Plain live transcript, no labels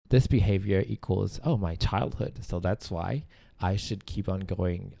this behavior equals, oh, my childhood. So that's why I should keep on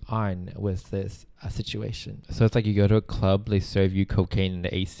going on with this situation. So it's like you go to a club, they serve you cocaine in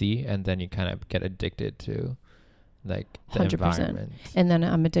the AC, and then you kind of get addicted to like the 100%. environment. And then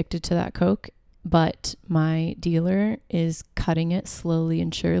I'm addicted to that Coke, but my dealer is cutting it slowly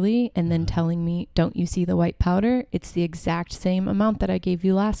and surely and then telling me, don't you see the white powder? It's the exact same amount that I gave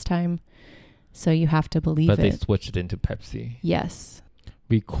you last time. So you have to believe it. But they switch it into Pepsi. Yes.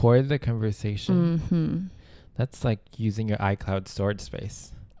 Record the conversation. Mm-hmm. That's like using your iCloud storage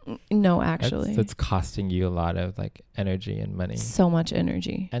space. No, actually. That's costing you a lot of like energy and money. So much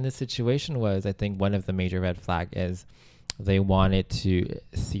energy. And the situation was, I think one of the major red flag is they wanted to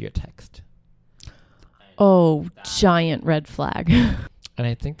see your text. Oh, giant red flag. And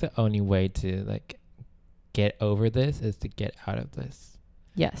I think the only way to like get over this is to get out of this.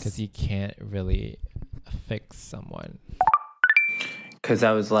 Yes. Because you can't really fix someone. Because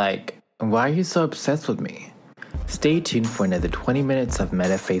I was like, why are you so obsessed with me? Stay tuned for another 20 minutes of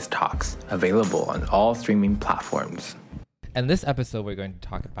Metaface Talks, available on all streaming platforms. In this episode, we're going to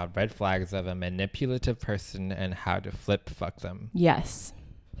talk about red flags of a manipulative person and how to flip fuck them. Yes.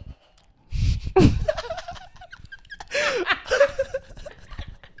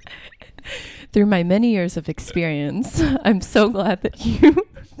 Through my many years of experience, I'm so glad that you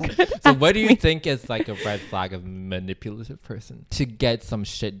So what do you think is like a red flag of a manipulative person? To get some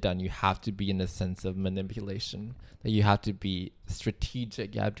shit done, you have to be in a sense of manipulation. That you have to be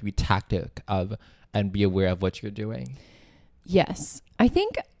strategic, you have to be tactic of and be aware of what you're doing. Yes. I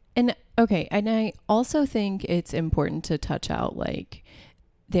think, and I also think it's important to touch out, like,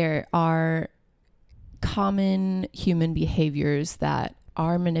 there are common human behaviors that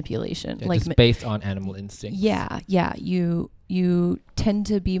are manipulation. Yeah, like just based on animal instincts. Yeah. You tend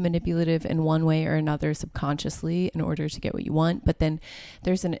to be manipulative in one way or another subconsciously in order to get what you want. But then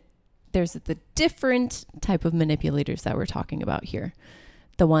there's the different type of manipulators that we're talking about here.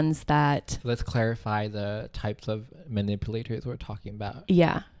 The ones that... Let's clarify the types of manipulators we're talking about.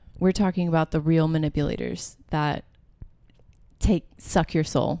 Yeah. We're talking about the real manipulators that suck your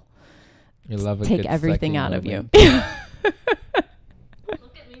soul. You love a take good everything sucking out of moment. you. Look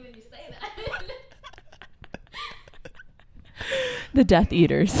at me when you say that. The Death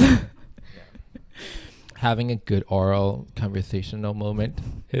Eaters. Having a good oral conversational moment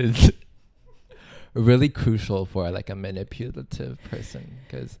is really crucial for like a manipulative person,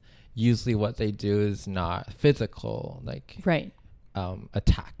 because usually what they do is not physical, like Right.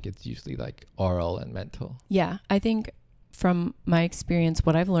 Attack. It's usually like oral and mental. Yeah. I think from my experience,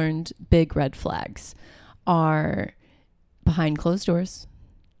 what I've learned, big red flags are behind closed doors.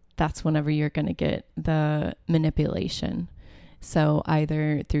 That's whenever you're going to get the manipulation. So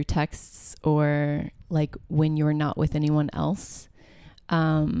either through texts or like when you're not with anyone else.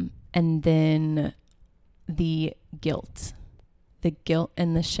 And then the guilt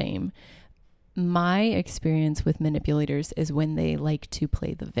and the shame. My experience with manipulators is when they like to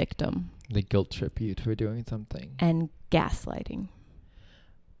play the victim. They guilt trip you for doing something. And gaslighting.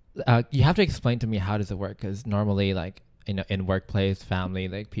 You have to explain to me, how does it work? Because normally, like, in workplace, family,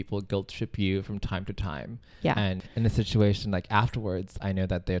 like, people guilt trip you from time to time. Yeah. And in a situation like afterwards, I know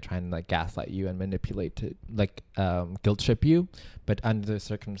that they're trying to like gaslight you and manipulate to like guilt trip you. But under the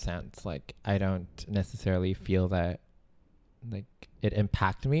circumstance, like, I don't necessarily feel that like it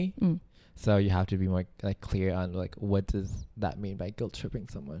impact me. So you have to be more like clear on like, what does that mean by guilt tripping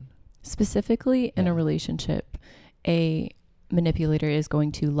someone? Specifically in a relationship, a manipulator is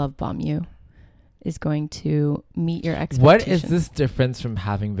going to love bomb you, is going to meet your expectations. What is this difference from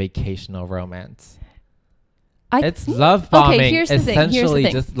having vacational romance? It's love bombing,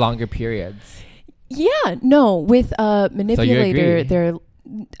 essentially just longer periods. Yeah, no, with a manipulator, So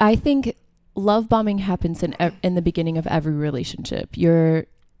I think love bombing happens in the beginning of every relationship. You're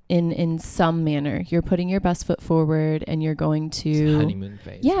in some manner, you're putting your best foot forward and you're going to... It's honeymoon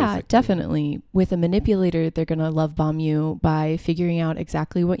phase. Yeah, basically. definitely. With a manipulator, they're going to love bomb you by figuring out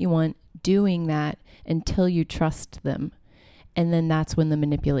exactly what you want, doing that until you trust them. And then that's when the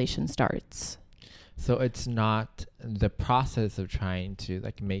manipulation starts. So it's not the process of trying to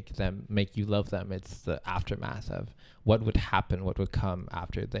like make you love them. It's the aftermath of what would happen, what would come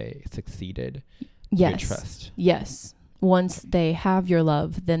after they succeeded. Yes. Your trust. Yes. Once they have your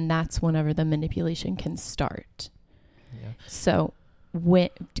love, then that's whenever the manipulation can start. Yeah. So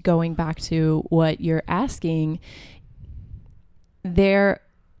going back to what you're asking,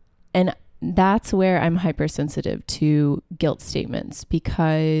 and that's where I'm hypersensitive to guilt statements,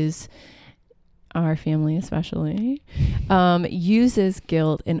 because our family especially uses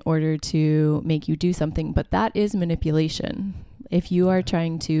guilt in order to make you do something, but that is manipulation. If you are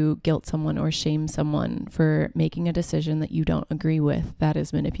trying to guilt someone or shame someone for making a decision that you don't agree with, that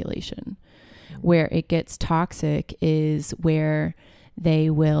is manipulation. Where it gets toxic is where they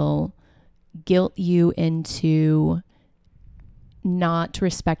will guilt you into not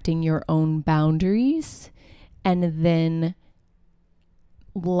respecting your own boundaries and then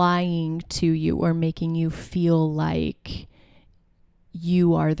lying to you or making you feel like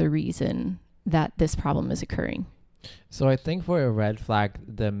you are the reason that this problem is occurring. So I think for a red flag,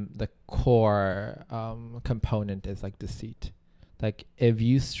 the core component is like deceit. Like if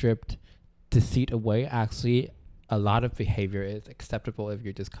you stripped deceit away, actually a lot of behavior is acceptable if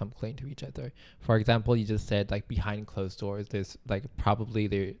you just come clean to each other. For example, you just said like behind closed doors, there's like probably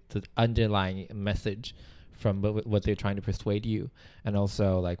the underlying message from what they're trying to persuade you. And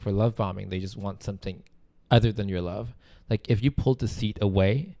also like for love bombing, they just want something other than your love. Like if you pull deceit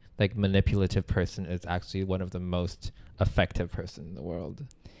away, like manipulative person is actually one of the most effective person in the world.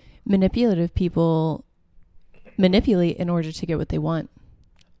 Manipulative people manipulate in order to get what they want.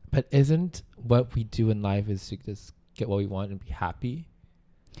 But isn't what we do in life is to just get what we want and be happy?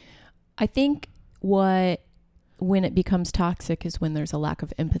 I think when it becomes toxic is when there's a lack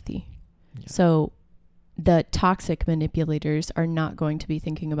of empathy. Yeah. So the toxic manipulators are not going to be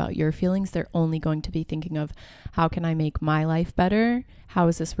thinking about your feelings. They're only going to be thinking of, how can I make my life better? How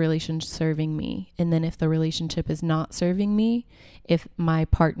is this relationship serving me? And then if the relationship is not serving me, if my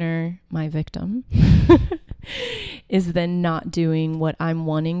partner, my victim, is then not doing what I'm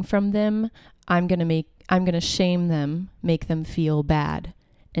wanting from them, I'm going to shame them, make them feel bad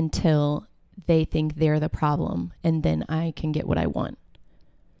until they think they're the problem, and then I can get what I want.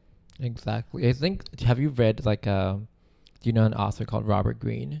 Exactly. I think, have you read like do you know an author called Robert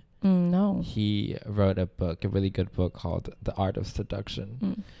Greene? No. He wrote a book, a really good book called The Art of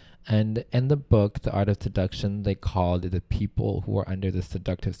Seduction. And in the book, The Art of Seduction, they called the people who are under the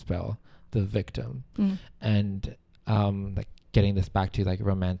seductive spell the victim. And like getting this back to like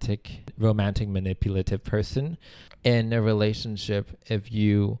romantic manipulative person in a relationship, if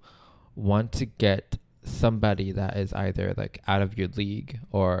you want to get somebody that is either like out of your league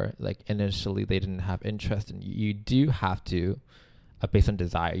or like initially they didn't have interest in you, you do have to based on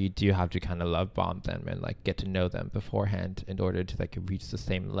desire, you do have to kind of love bomb them and like get to know them beforehand in order to like reach the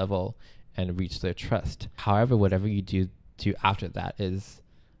same level and reach their trust. However, whatever you do after that is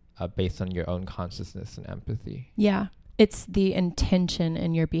based on your own consciousness and empathy. Yeah, it's the intention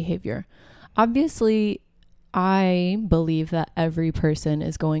in your behavior. Obviously, I believe that every person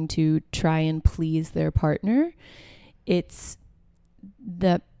is going to try and please their partner. It's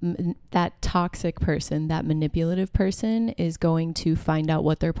that toxic person, that manipulative person is going to find out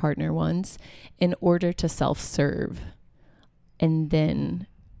what their partner wants in order to self-serve and then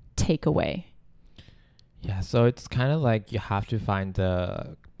take away. Yeah, so it's kind of like you have to find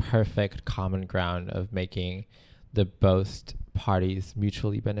the perfect common ground of making the both parties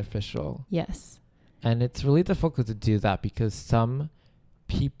mutually beneficial. Yes. And it's really difficult to do that because some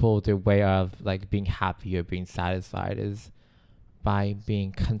people, their way of like being happy or being satisfied is by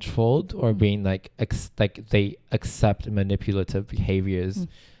being controlled or being like they accept manipulative behaviors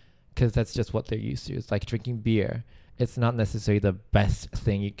because that's just what they're used to. It's like drinking beer. It's not necessarily the best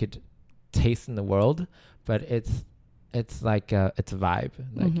thing you could taste in the world, but it's like it's a vibe.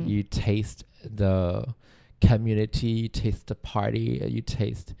 Like you taste the community, you taste the party, you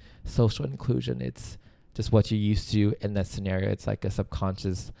taste social inclusion. It's just what you're used to in that scenario. It's like a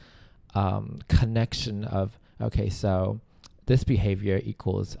subconscious connection of, okay, so this behavior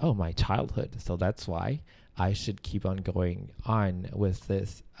equals, my childhood. So that's why I should keep on going on with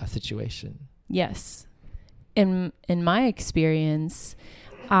this situation. Yes. In my experience,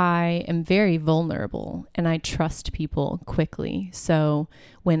 I am very vulnerable and I trust people quickly. So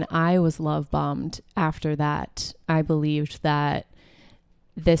when I was love bombed after that, I believed that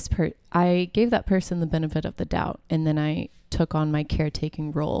I gave that person the benefit of the doubt. And then I took on my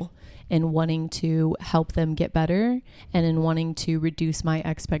caretaking role in wanting to help them get better and in wanting to reduce my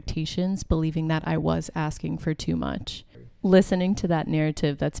expectations, believing that I was asking for too much. Listening to that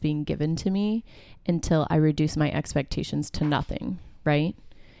narrative that's being given to me until I reduce my expectations to nothing, right?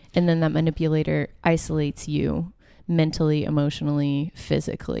 And then that manipulator isolates you mentally, emotionally,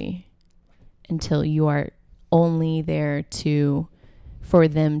 physically until you are only there for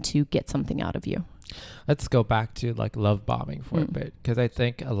them to get something out of you. Let's go back to like love bombing for a bit, because I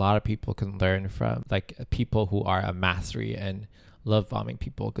think a lot of people can learn from like people who are a mastery in love bombing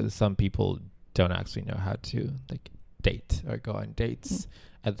people, because some people don't actually know how to like date or go on dates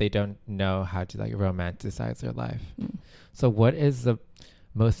and they don't know how to like romanticize their life. So what is the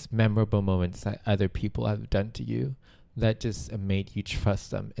most memorable moments that other people have done to you that just made you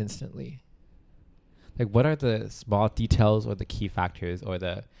trust them instantly? Like, what are the small details or the key factors or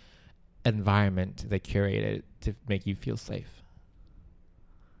the environment they curated to make you feel safe?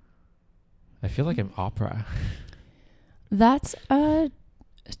 I feel like an opera. That's a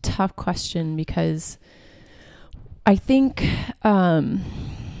tough question because I think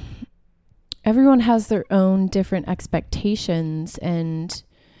everyone has their own different expectations. And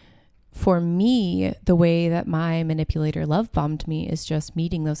for me, the way that my manipulator love bombed me is just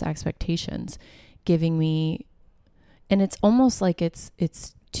meeting those expectations, giving me, and it's almost like it's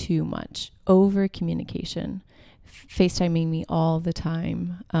too much over communication, FaceTiming me all the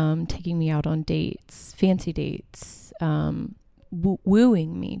time, taking me out on dates, fancy dates,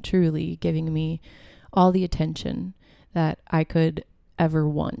 wooing me, truly giving me all the attention that I could ever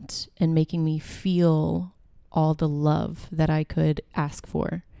want and making me feel all the love that I could ask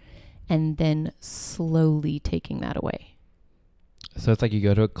for, and then slowly taking that away. So it's like you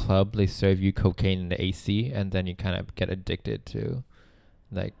go to a club, they serve you cocaine in the AC, and then you kind of get addicted to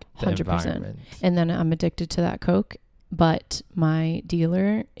like the 100%. environment. And then I'm addicted to that Coke, but my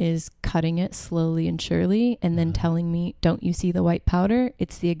dealer is cutting it slowly and surely and then telling me, don't you see the white powder?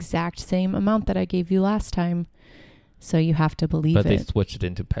 It's the exact same amount that I gave you last time. So you have to believe But it. they switch it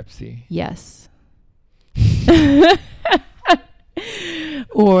into Pepsi. Yes.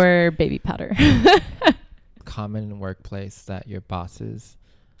 Or baby powder. Common in workplace that your bosses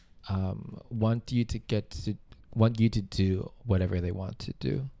want you to do whatever they want to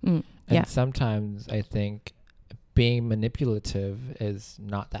do. And Yeah. sometimes I think being manipulative is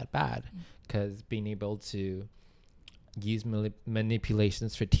not that bad, because being able to use manipulation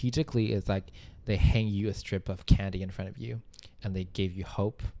strategically is like they hang you a strip of candy in front of you and they give you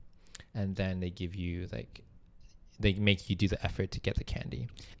hope, and then they give you like, they make you do the effort to get the candy,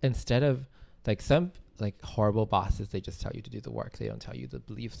 instead of like some like horrible bosses, they just tell you to do the work, they don't tell you the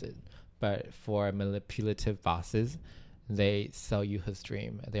beliefs in. But for manipulative bosses, they sell you his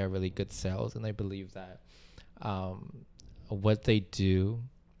dream. They are really good sales, and they believe that what they do,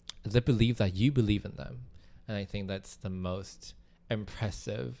 they believe that you believe in them. And I think that's the most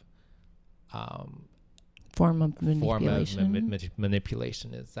impressive Form of manipulation.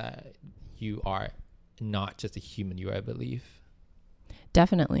 Manipulation is that you are not just a human, you are a belief.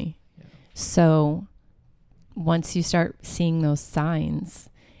 Definitely. Yeah. So once you start seeing those signs,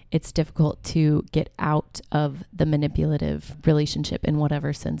 it's difficult to get out of the manipulative relationship in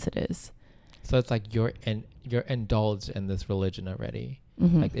whatever sense it is. So it's like you're indulged in this religion already.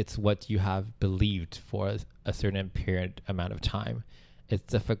 Mm-hmm. Like it's what you have believed for a certain period amount of time. It's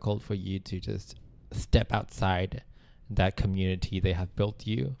difficult for you to just step outside that community they have built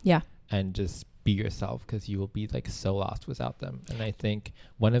you. Yeah. And just be yourself, because you will be like so lost without them. And I think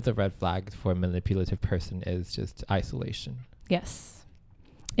one of the red flags for a manipulative person is just isolation. Yes.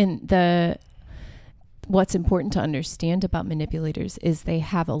 And what's important to understand about manipulators is they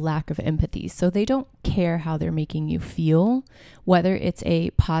have a lack of empathy. So they don't care how they're making you feel, whether it's a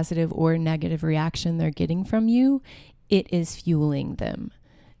positive or negative reaction they're getting from you, it is fueling them.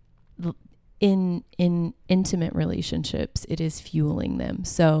 In intimate relationships, it is fueling them.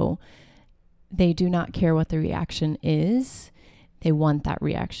 So they do not care what the reaction is. They want that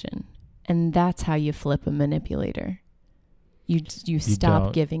reaction. And that's how you flip a manipulator. You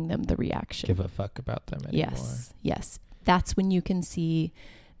stop giving them the reaction. Give a fuck about them anymore. Yes. That's when you can see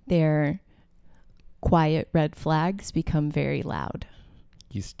their quiet red flags become very loud.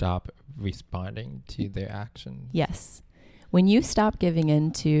 You stop responding to their actions. Yes. When you stop giving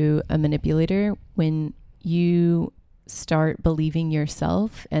in to a manipulator, when you start believing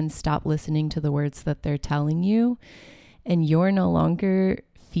yourself and stop listening to the words that they're telling you, and you're no longer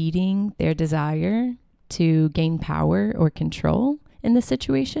feeding their desire to gain power or control in the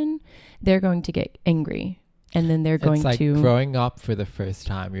situation, they're going to get angry. And then they're going to... It's to... like growing up for the first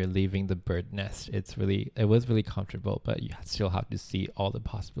time, you're leaving the bird nest. It was really comfortable, but you still have to see all the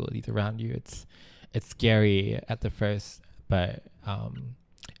possibilities around you. It's scary at the first, but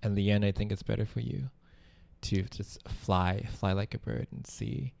in the end, I think it's better for you to just fly like a bird and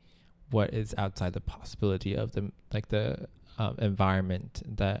see what is outside the possibility of the environment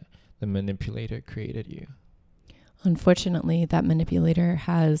that the manipulator created you. Unfortunately, that manipulator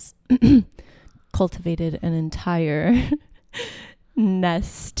has cultivated an entire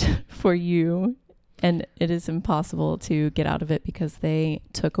nest for you, and it is impossible to get out of it because they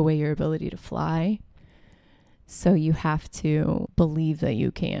took away your ability to fly. So you have to believe that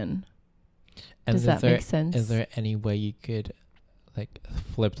you can. And does that make sense? Is there any way you could like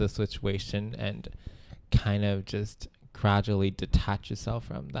flip the situation and kind of just gradually detach yourself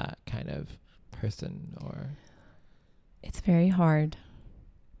from that kind of person? Or It's very hard.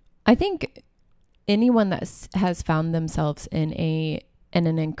 I think anyone that has found themselves in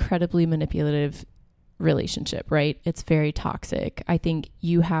an incredibly manipulative relationship, right? It's very toxic. I think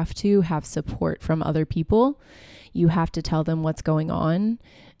you have to have support from other people. You have to tell them what's going on.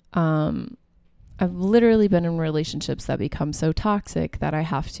 I've literally been in relationships that become so toxic that I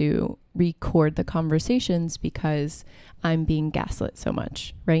have to record the conversations because I'm being gaslit so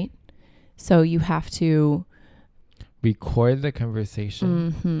much, right? So you have to record the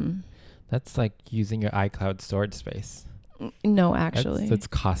conversation. Mm-hmm. That's like using your iCloud storage space. No, actually. That's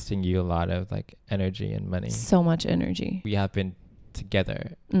costing you a lot of like energy and money. So much energy. We have been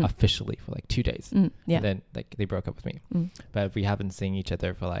together officially for like 2 days. Yeah. And then like they broke up with me. But we have been seeing each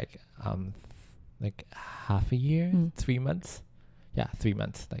other for like half a year, 3 months. Yeah, 3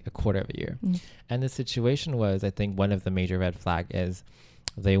 months, like a quarter of a year. And the situation was, I think one of the major red flag is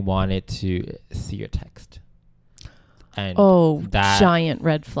they wanted to see your text. And that giant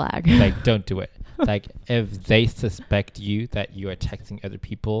red flag. Like, don't do it. Like, if they suspect you that you are texting other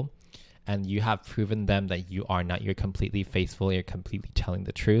people and you have proven them that you are not, you're completely faithful, you're completely telling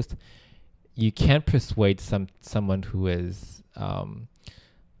the truth, you can't persuade someone who is,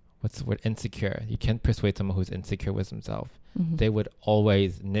 what's the word, insecure. You can't persuade someone who's insecure with himself. They would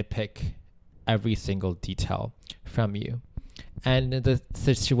always nitpick every single detail from you. And the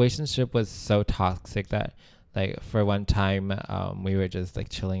situationship was so toxic that, like, for one time, we were just like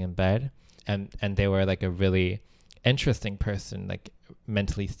chilling in bed, and they were like a really interesting person, like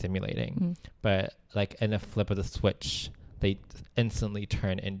mentally stimulating. But like in a flip of the switch, they instantly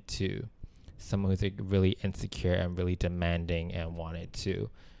turn into someone who's like really insecure and really demanding and wanted to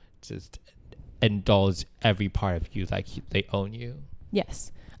just indulge every part of you, like they own you.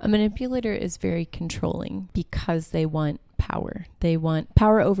 Yes. A manipulator is very controlling because they want power. They want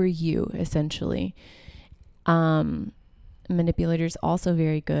power over you, essentially. Manipulators also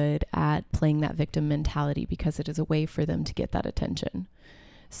very good at playing that victim mentality because it is a way for them to get that attention.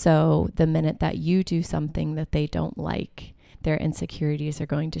 So the minute that you do something that they don't like, their insecurities are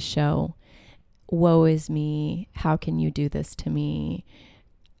going to show. Woe is me. How can you do this to me?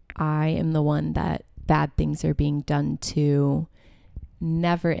 I am the one that bad things are being done to.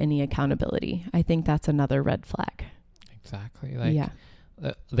 Never any accountability. I think that's another red flag. Exactly. Like,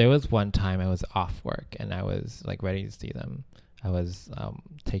 there was one time I was off work and I was like ready to see them. I was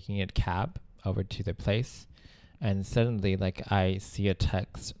taking a cab over to their place, and suddenly like I see a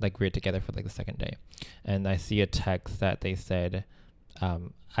text, like we were together for like the second day, and I see a text that they said,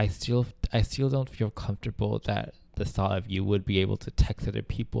 I still don't feel comfortable that the thought of you would be able to text other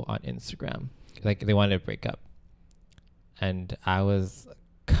people on Instagram. Like they wanted to break up. And I was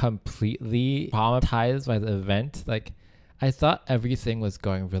completely traumatized by the event. Like, I thought everything was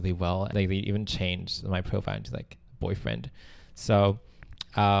going really well. Like, they even changed my profile to like boyfriend. So,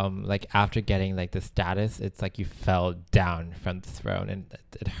 like after getting like the status, it's like you fell down from the throne, and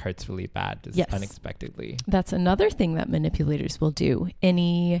it hurts really bad, just unexpectedly. That's another thing that manipulators will do.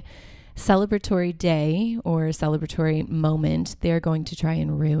 Any celebratory day or celebratory moment, they're going to try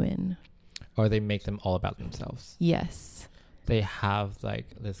and ruin. Or they make them all about themselves. Yes. They have like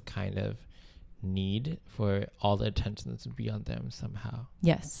this kind of need for all the attention to be on them somehow.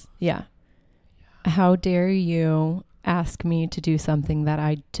 Yes. Yeah. How dare you ask me to do something that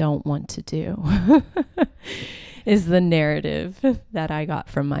I don't want to do is the narrative that I got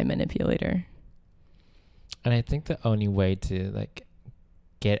from my manipulator. And I think the only way to like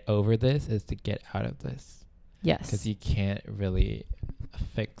get over this is to get out of this. Yes. Because you can't really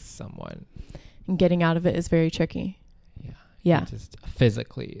fix someone. And getting out of it is very tricky. Yeah. Just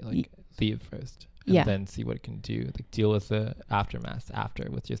physically like leave first. And then see what it can do. Like deal with the aftermath after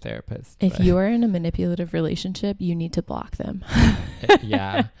with your therapist. If you are in a manipulative relationship, you need to block them.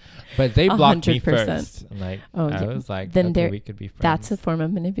 Yeah. But they blocked 100%. Me first. And like I was like, then okay, we could be friends. That's a form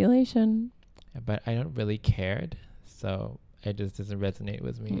of manipulation. Yeah, but I don't really cared. So it just doesn't resonate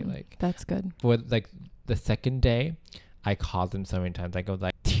with me. Like that's good. For like the second day, I called them so many times. I go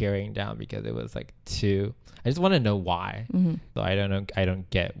like tearing down because it was like I just want to know why. So I don't know. I don't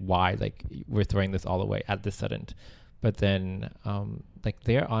get why like we're throwing this all away at this sudden. But then like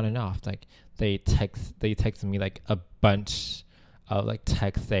they're on and off. Like they text me like a bunch of like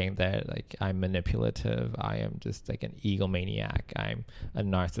texts saying that like I'm manipulative. I am just like an egomaniac. I'm a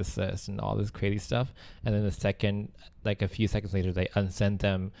narcissist and all this crazy stuff. And then a few seconds later, they unsend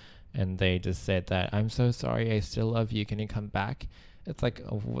them. And they just said that, I'm so sorry, I still love you. Can you come back? It's like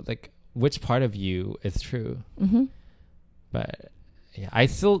which part of you is true? But yeah,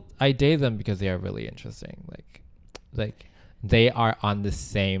 I date them because they are really interesting. Like they are on the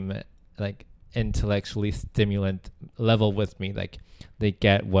same like intellectually stimulant level with me. Like they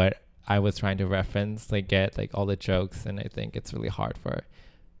get what I was trying to reference. They get like all the jokes, and I think it's really hard for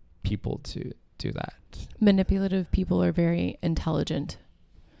people to do that. Manipulative people are very intelligent.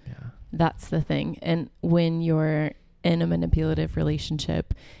 Yeah. That's the thing. And when you're in a manipulative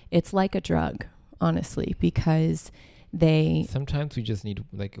relationship, it's like a drug, honestly, because sometimes we just need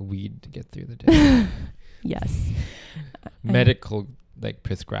like weed to get through the day. Yes. Medical, like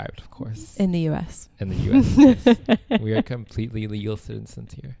prescribed, of course. In the US. In the US, yes. We are completely legal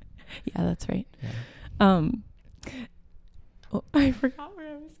citizens here. Yeah, that's right. Yeah. Oh, I forgot where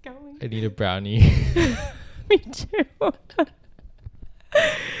I was going. I need a brownie. Me too.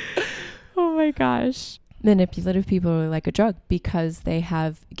 Oh my gosh. Manipulative people are like a drug because they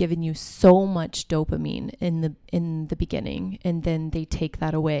have given you so much dopamine in the beginning, and then they take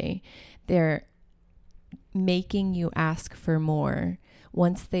that away. They're making you ask for more.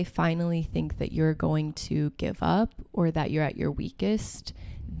 Once they finally think that you're going to give up or that you're at your weakest,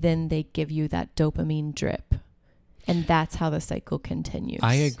 then they give you that dopamine drip. And that's how the cycle continues.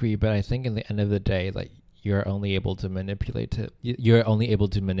 I agree, but I think in the end of the day, like you're only able to manipulate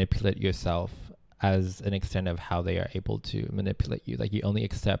yourself as an extent of how they are able to manipulate you. Like you only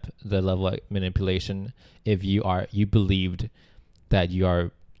accept the level of manipulation if you believed that you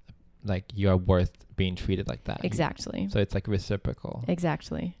are worth being treated like that. Exactly. So it's like reciprocal.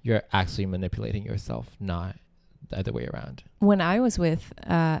 Exactly. You're actually manipulating yourself, not the other way around. When I was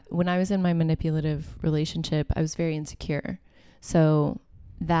in my manipulative relationship, I was very insecure. So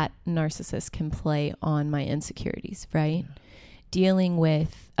that narcissist can play on my insecurities, right? Yeah. Dealing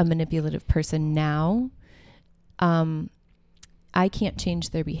with a manipulative person now, I can't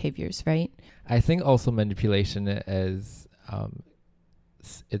change their behaviors, right? I think also manipulation is,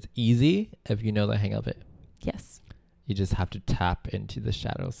 it's easy if you know the hang of it. Yes. You just have to tap into the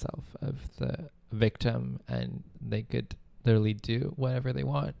shadow self of the victim, and they could literally do whatever they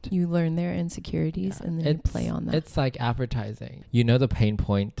want. You learn their insecurities, and then you play on that. It's like advertising. You know the pain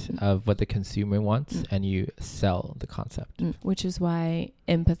point of what the consumer wants, and you sell the concept. Which is why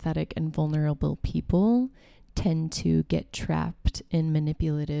empathetic and vulnerable people tend to get trapped in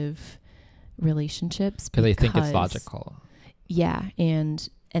manipulative relationships because they think it's logical. Yeah, and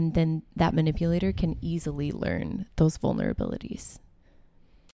then that manipulator can easily learn those vulnerabilities.